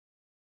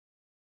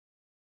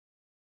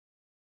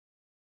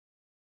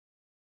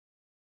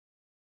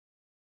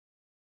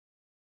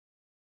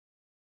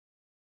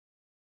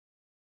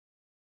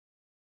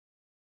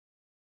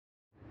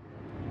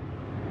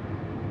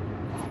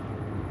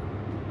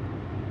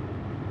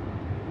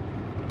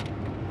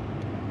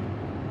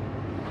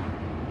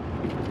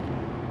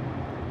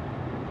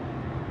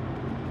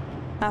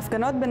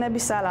ההפגנות בנבי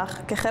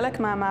סלאח, כחלק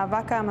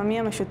מהמאבק העממי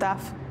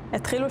המשותף,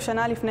 התחילו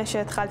שנה לפני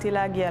שהתחלתי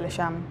להגיע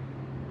לשם.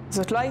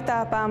 זאת לא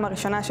הייתה הפעם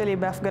הראשונה שלי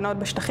בהפגנות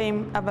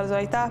בשטחים, אבל זו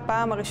הייתה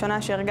הפעם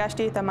הראשונה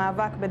שהרגשתי את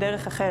המאבק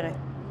בדרך אחרת.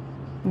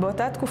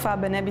 באותה תקופה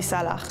בנבי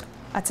סלאח,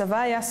 הצבא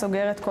היה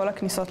סוגר את כל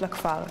הכניסות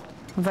לכפר,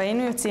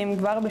 והיינו יוצאים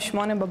כבר ב8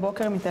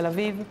 בבוקר מתל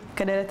אביב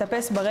כדי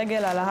לטפס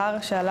ברגל על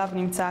ההר שעליו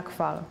נמצא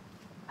הכפר.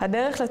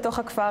 הדרך לתוך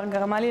הכפר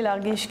גרמה לי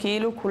להרגיש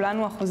כאילו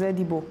כולנו אחוזי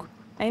דיבוק.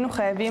 היינו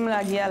חייבים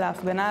להגיע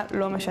להפגנה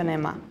לא משנה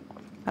מה.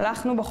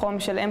 הלכנו בחום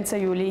של אמצע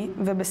יולי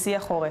ובשיא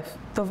החורף,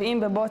 טובעים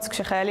בבוץ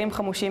כשחיילים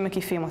חמושים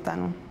מקיפים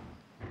אותנו.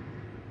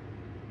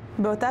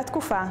 באותה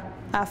תקופה,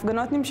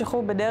 ההפגנות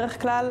נמשכו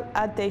בדרך כלל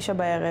עד 9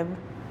 בערב,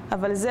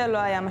 אבל זה לא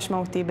היה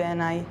משמעותי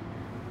בעיניי.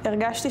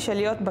 הרגשתי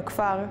שלהיות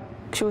בכפר,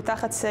 כשהוא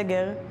תחת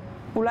סגר,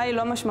 אולי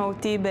לא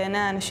משמעותי בעיני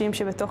האנשים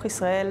שבתוך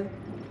ישראל,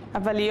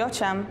 אבל להיות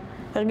שם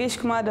הרגיש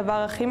כמו הדבר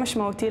הכי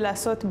משמעותי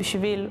לעשות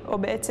בשביל, או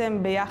בעצם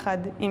ביחד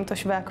עם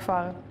תושבי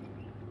הכפר.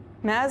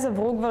 מאז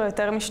עברו כבר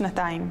יותר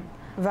משנתיים,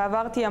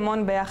 ועברתי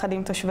המון ביחד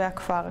עם תושבי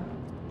הכפר.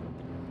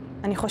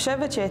 אני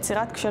חושבת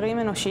שיצירת קשרים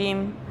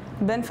אנושיים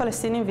בין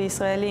פלסטינים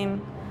וישראלים,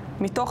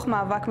 מתוך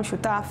מאבק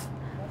משותף,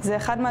 זה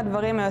אחד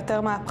מהדברים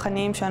היותר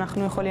מהפכניים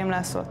שאנחנו יכולים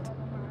לעשות.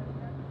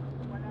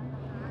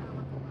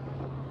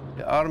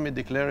 The army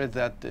declared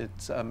that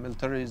it's a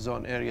military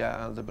zone area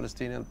and the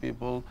Palestinian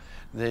people,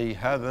 they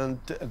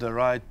haven't the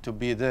right to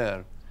be there.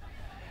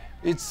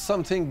 It's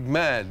something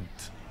mad.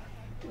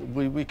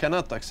 We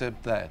cannot accept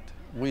that.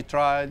 We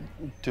tried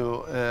to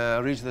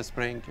reach the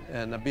spring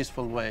in a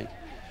peaceful way.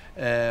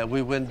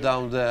 We went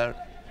down there.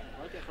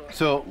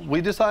 So we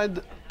decided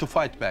to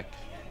fight back.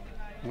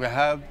 We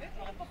have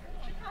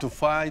to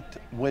fight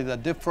with a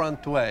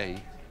different way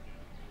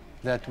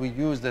that we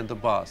used in the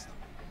past.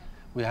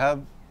 We have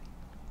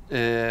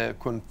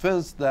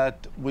convinced that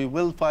we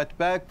will fight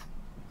back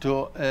to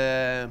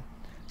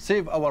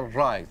save our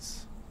rights,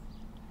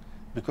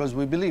 because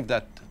we believe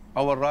that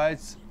our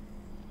rights,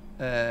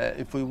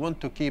 if we want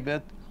to keep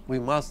it, we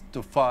must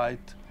to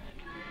fight.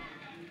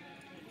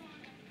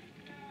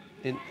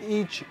 In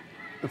each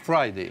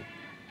Friday,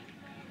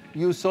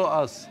 you saw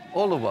us,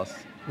 all of us,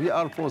 we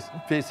are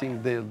facing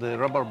the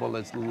rubber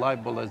bullets,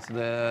 live bullets,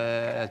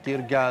 the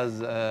tear gas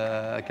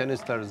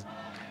canisters,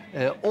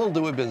 all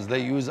the weapons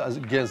they use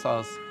against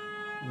us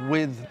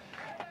with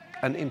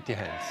an empty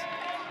hands.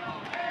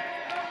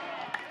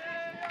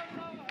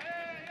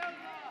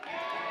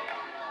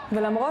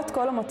 ולמרות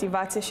כל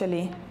המוטיבציה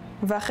שלי,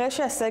 ואחרי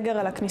שהסגר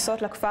על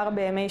הכניסות לכפר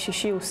בימי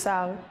שישי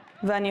הוסר,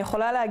 ואני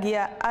יכולה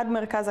להגיע עד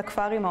מרכז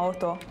הכפר עם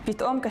האוטו,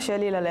 פתאום קשה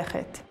לי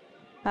ללכת.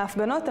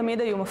 ההפגנות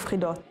תמיד היו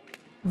מפחידות,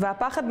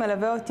 והפחד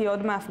מלווה אותי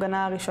עוד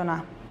מההפגנה הראשונה.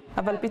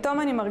 אבל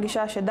פתאום אני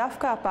מרגישה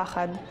שדווקא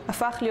הפחד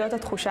הפך להיות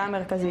התחושה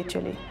המרכזית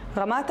שלי.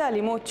 רמת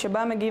האלימות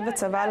שבה מגיב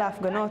הצבא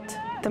להפגנות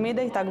תמיד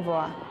הייתה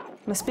גבוהה.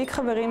 מספיק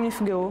חברים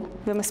נפגעו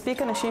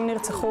ומספיק אנשים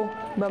נרצחו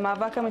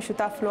במאבק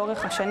המשותף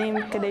לאורך השנים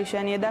כדי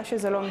שאני ידע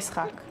שזה לא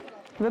משחק.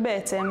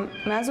 ובעצם,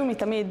 מאז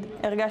ומתמיד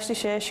הרגשתי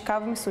שיש קו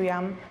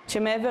מסוים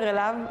שמעבר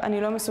אליו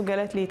אני לא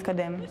מסוגלת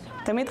להתקדם.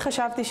 תמיד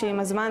חשבתי שעם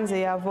הזמן זה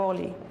יעבור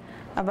לי.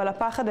 אבל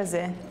הפחד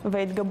הזה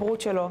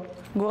וההתגברות שלו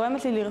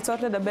גורמת לי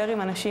לרצות לדבר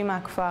עם אנשים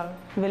מהכפר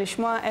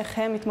ולשמוע איך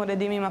הם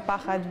מתמודדים עם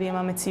הפחד ועם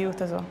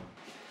המציאות הזו.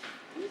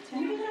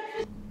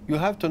 You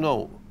have to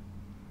know,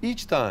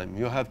 each time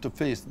you have to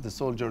face the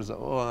soldiers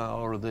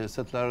or the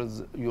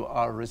settlers, you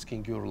are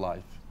risking your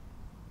life.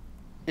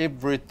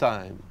 Every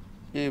time,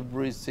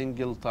 every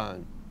single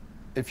time.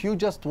 If you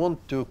just want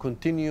to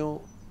continue,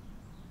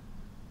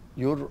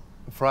 you're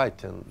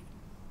frightened.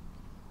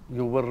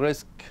 You will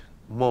risk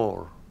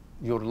more.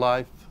 Your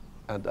life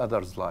and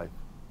others' life.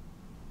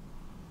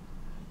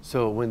 So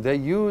when they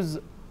use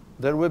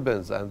their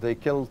weapons and they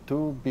kill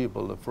 2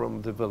 people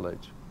from the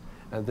village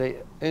and they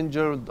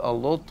injured a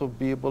lot of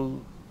people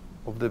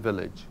of the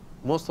village,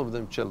 most of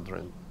them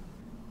children,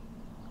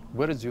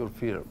 where is your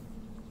fear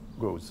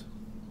goes?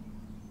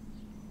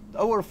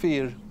 Our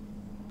fear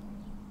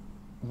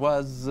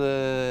was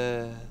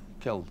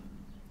killed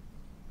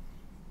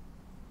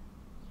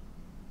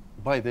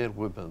by their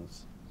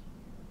weapons.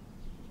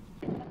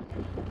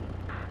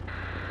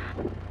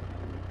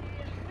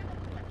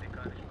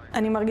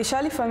 אני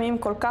מרגישה לפעמים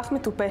כל כך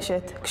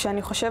מטופשת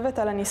כשאני חושבת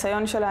על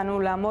הניסיון שלנו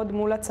לעמוד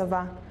מול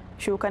הצבא,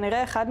 שהוא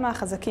כנראה אחד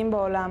מהחזקים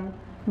בעולם,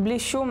 בלי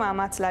שום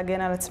מאמץ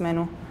להגן על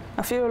עצמנו,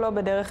 אפילו לא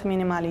בדרך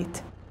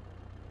מינימלית.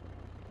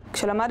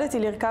 כשלמדתי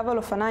לרכב על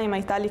אופניים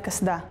הייתה לי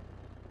קסדה,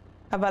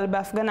 אבל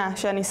בהפגנה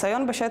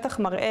שהניסיון בשטח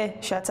מראה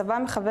שהצבא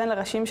מכוון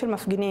לראשים של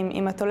מפגינים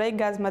עם מטולי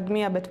גז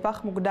מדמיע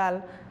בטווח מוגדל,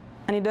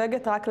 אני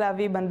דואגת רק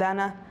להביא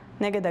בנדנה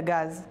נגד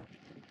הגז.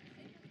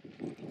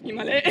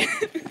 ימלא.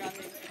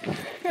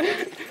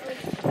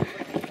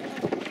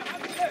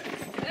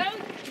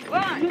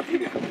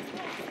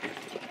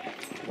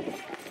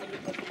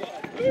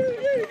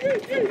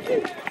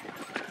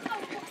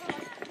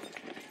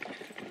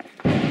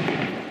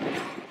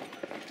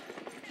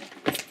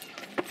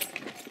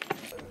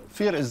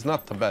 Fear is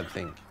not a bad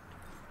thing.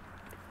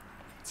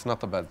 It's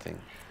not a bad thing.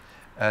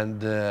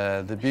 And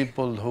the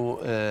people who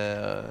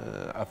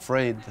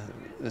afraid,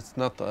 it's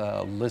not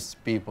less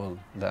people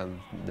than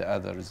the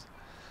others.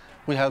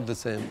 We have the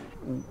same,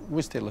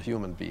 we're still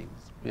human beings.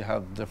 We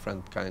have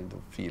different kind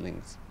of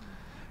feelings.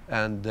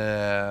 And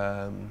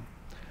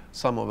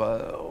some of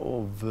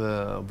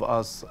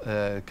us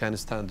can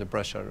stand the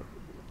pressure,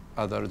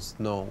 others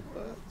no.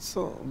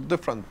 So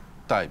different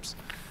types.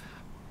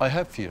 I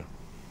have fear.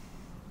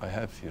 I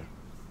have fear.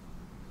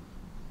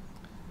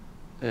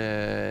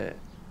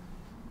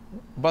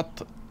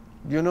 But,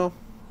 you know,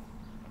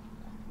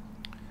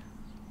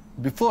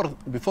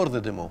 before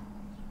the demo,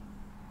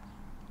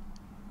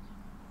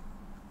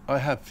 I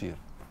have fear.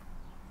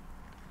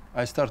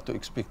 I start to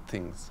expect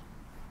things.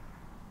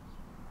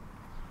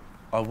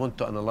 I want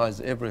to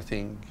analyze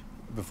everything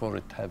before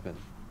it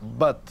happens.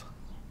 But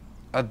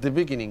at the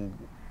beginning,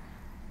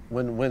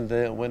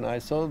 when I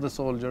saw the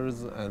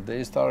soldiers and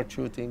they start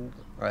shooting,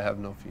 I have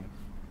no fear.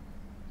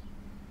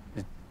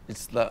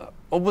 It's the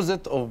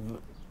opposite of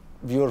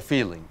your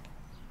feeling.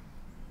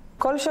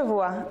 כל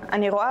שבוע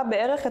אני רואה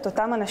בערך את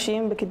אותם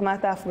אנשים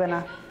בקדמת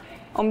ההפגנה,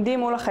 עומדים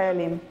מול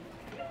החיילים,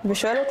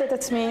 ושואלת את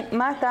עצמי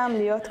מה הטעם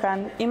להיות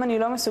כאן אם אני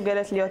לא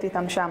מסוגלת להיות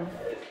איתם שם.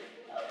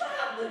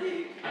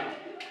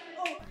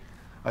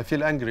 I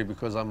feel angry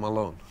because I'm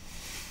alone.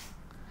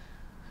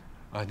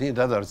 I need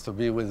others to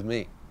be with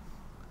me.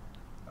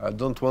 I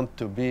don't want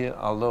to be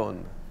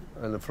alone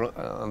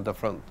on the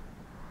front.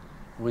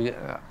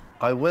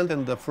 I went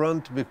in the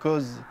front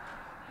because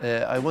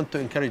I want to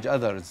encourage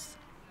others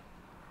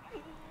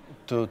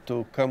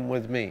to come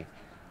with me.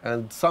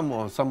 And some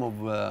of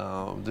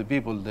the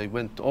people, they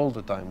went all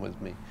the time with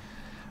me.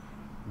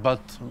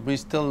 But we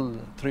still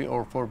 3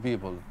 or 4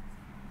 people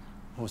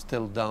who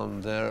still down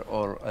there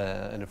or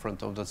in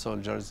front of the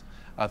soldiers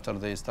after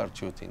they start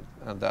shooting,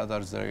 and the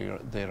others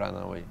they ran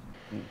away.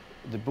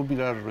 The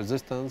popular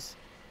resistance,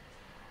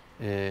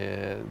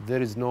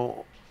 there is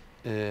no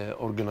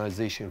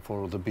organization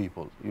for the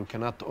people. You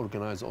cannot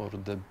organize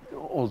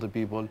all the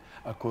people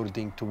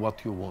according to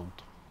what you want.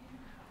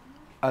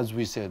 As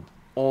we said,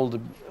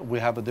 we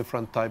have a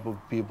different type of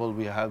people.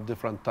 We have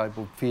different type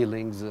of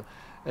feelings.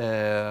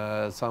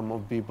 Some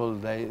of people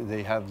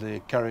they have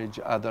the courage,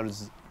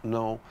 others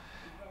no.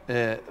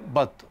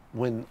 But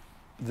when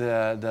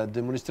the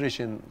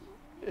demonstration,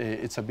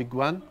 it's a big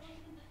one,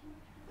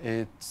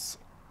 it's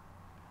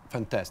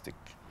fantastic.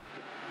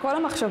 כל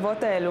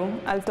המחשבות האלו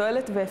על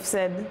תועלת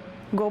והפסד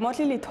גורמות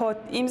לי לתהות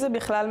אם זה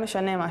בכלל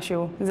משנה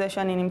משהו, זה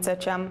שאני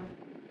נמצאת שם.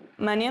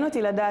 מעניין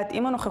אותי לדעת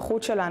אם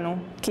הנוכחות שלנו,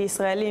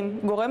 כישראלים,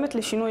 גורמת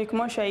לשינוי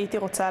כמו שהייתי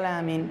רוצה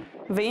להאמין.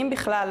 ואם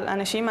בכלל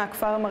אנשים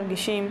מהכפר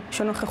מרגישים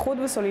שנוכחות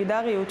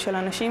וסולידריות של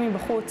אנשים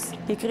מבחוץ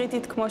היא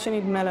קריטית כמו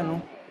שנדמה לנו.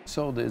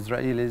 So the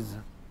Israelis,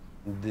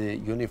 the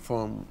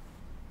uniform,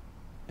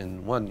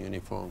 in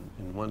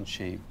one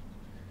shape.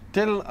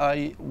 Till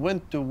I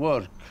went to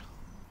work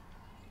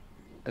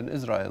in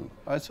Israel,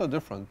 I saw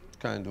different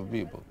kind of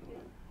people.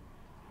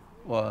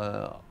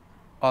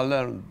 I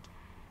learned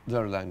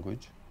their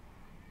language.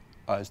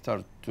 I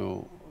started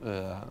to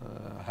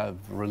have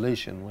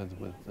relation with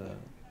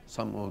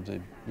some of the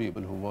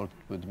people who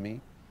worked with me.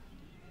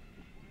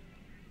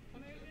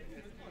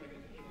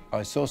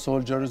 I saw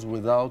soldiers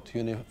without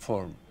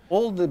uniform.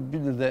 All the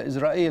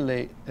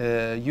Israeli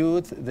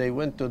youth, they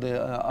went to the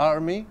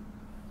army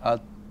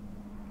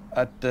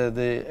at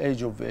the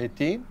age of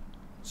 18.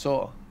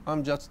 So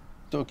I'm just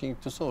talking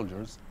to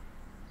soldiers.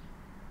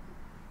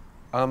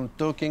 I'm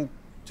talking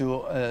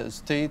to a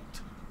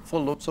state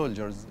full of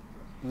soldiers.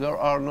 There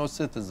are no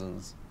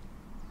citizens.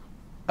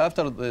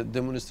 After the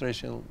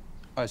demonstration,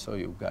 I saw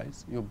you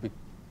guys. You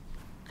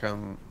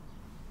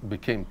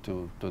became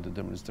to the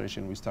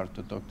demonstration. We started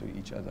to talk to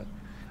each other.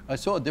 I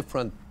saw a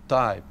different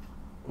type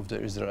of the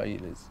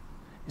Israelis.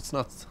 It's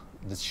not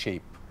the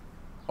shape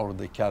or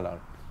the color.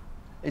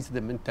 It's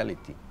the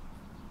mentality.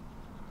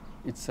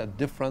 It's a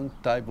different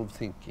type of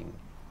thinking.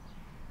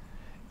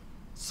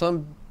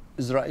 Some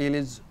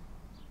Israelis,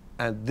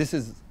 and this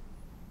is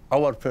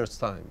our first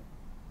time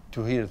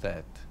to hear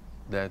that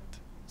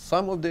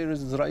some of the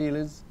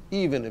Israelis,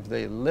 even if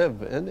they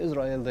live in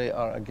Israel, they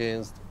are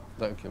against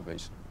the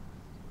occupation.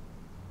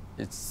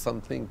 It's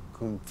something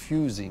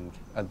confusing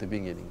at the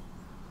beginning.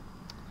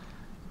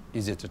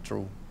 Is it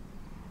true?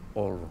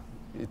 Or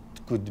it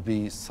could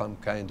be some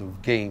kind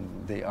of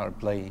game they are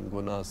playing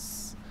on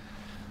us,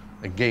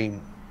 a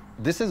game.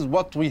 This is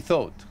what we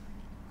thought.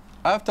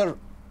 After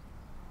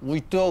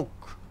we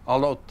talked a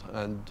lot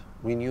and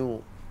we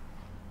knew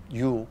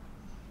you,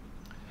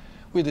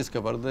 we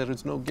discovered there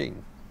is no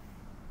game.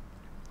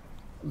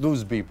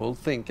 Those people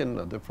think in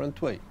a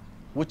different way,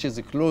 which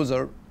is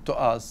closer to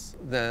us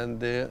than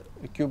the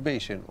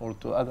occupation or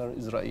to other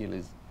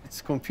Israelis.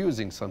 It's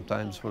confusing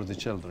sometimes for the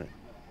children.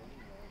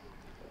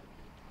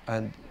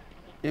 And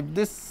if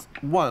this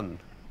one,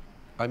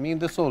 I mean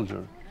the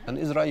soldier, an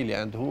Israeli,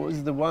 and who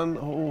is the one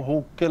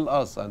who killed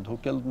us and who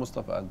killed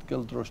Mustafa and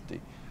killed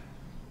Rushdie,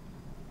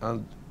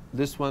 and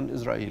this one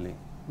Israeli,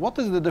 what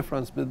is the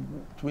difference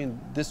between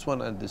this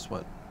one and this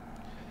one?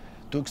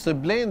 To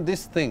explain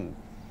this thing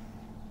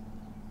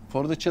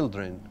for the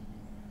children,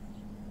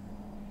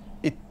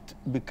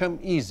 become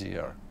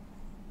easier.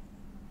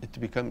 It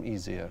become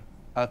easier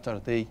after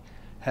they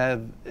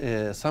have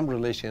some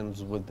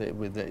relations with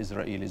the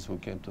Israelis who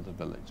came to the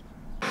village.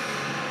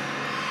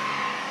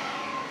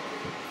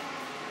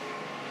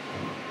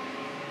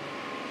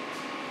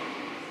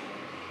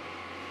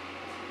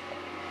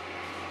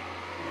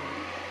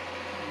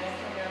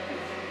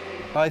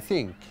 I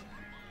think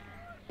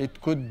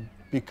it could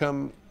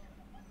become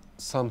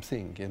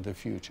something in the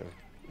future,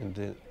 in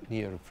the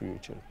near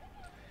future.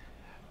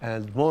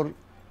 And more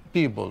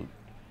people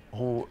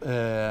who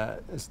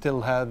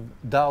still have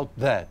doubt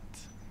that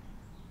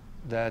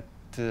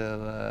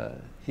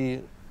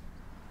he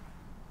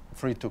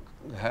free to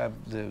have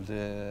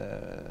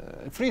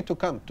free to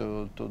come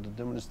to the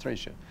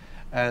demonstration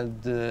and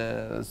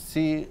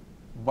see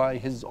by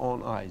his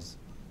own eyes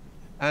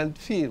and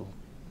feel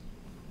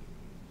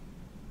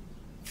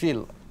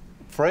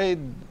afraid,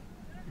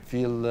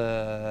 feel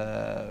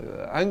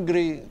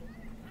angry.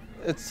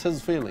 It's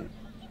his feeling.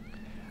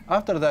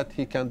 After that,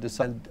 he can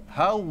decide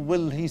how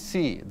will he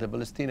see the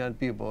Palestinian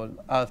people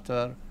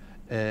after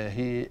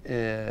he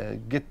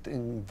get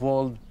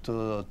involved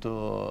to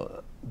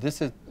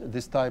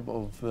this type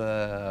of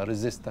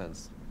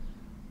resistance.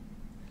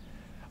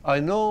 I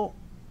know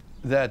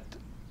that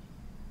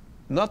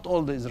not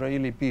all the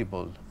Israeli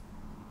people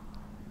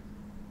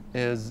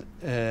is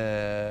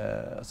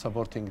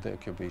supporting the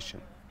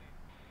occupation.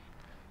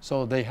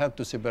 So they have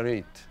to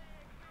separate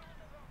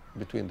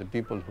between the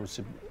people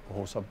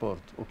who support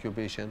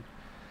occupation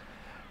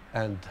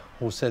and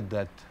who said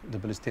that the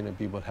Palestinian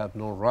people have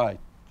no right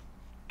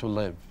to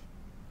live.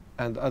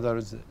 And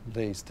others,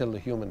 they still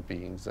human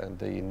beings, and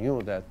they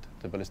knew that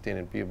the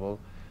Palestinian people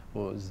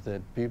was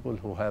the people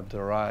who have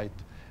the right,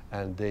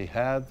 and they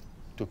have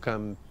to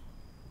come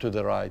to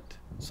the right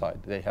side.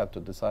 They have to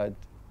decide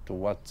to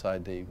what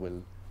side they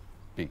will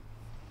be.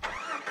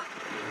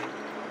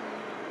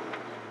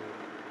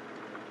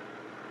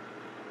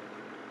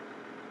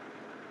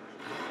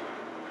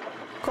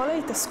 כל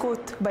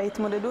ההתעסקות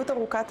בהתמודדות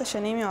ארוכת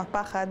השנים עם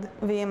הפחד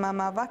ועם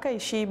המאבק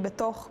האישי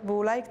בתוך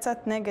ואולי קצת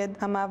נגד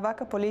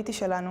המאבק הפוליטי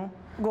שלנו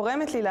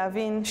גורמת לי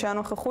להבין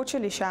שהנוכחות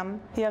שלי שם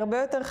היא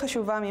הרבה יותר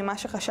חשובה ממה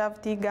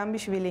שחשבתי גם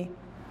בשבילי.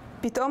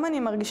 פתאום אני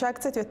מרגישה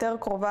קצת יותר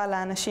קרובה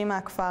לאנשים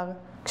מהכפר,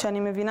 כשאני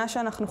מבינה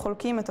שאנחנו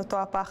חולקים את אותו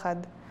הפחד,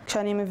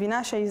 כשאני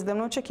מבינה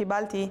שההזדמנות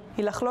שקיבלתי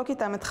היא לחלוק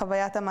איתם את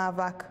חוויית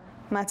המאבק,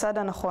 מהצד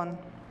הנכון.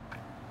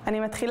 אני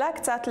מתחילה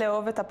קצת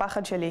לאהוב את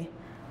הפחד שלי,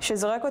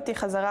 שזורק אותי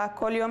חזרה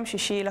כל יום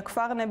שישי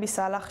לכפר נבי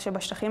סלח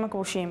שבשטחים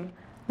הכבושים,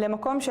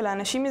 למקום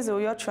שלאנשים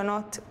מזהויות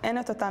שונות אין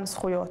את אותן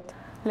זכויות,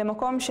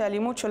 למקום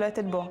שאלימות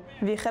שולטת בו,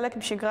 והיא חלק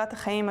בשגרת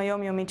החיים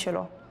היומיומית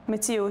שלו.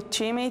 מציאות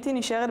שאם הייתי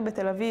נשארת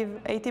בתל אביב,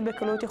 הייתי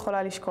בקלות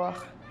יכולה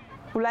לשכוח.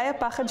 אולי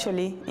הפחד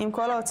שלי, עם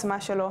כל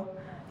העוצמה שלו,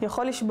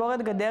 יכול לשבור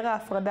את גדר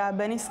ההפרדה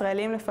בין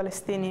ישראלים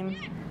לפלסטינים,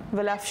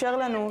 ולאפשר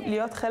לנו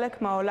להיות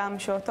חלק מהעולם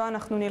שאותו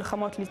אנחנו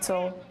נלחמות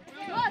ליצור.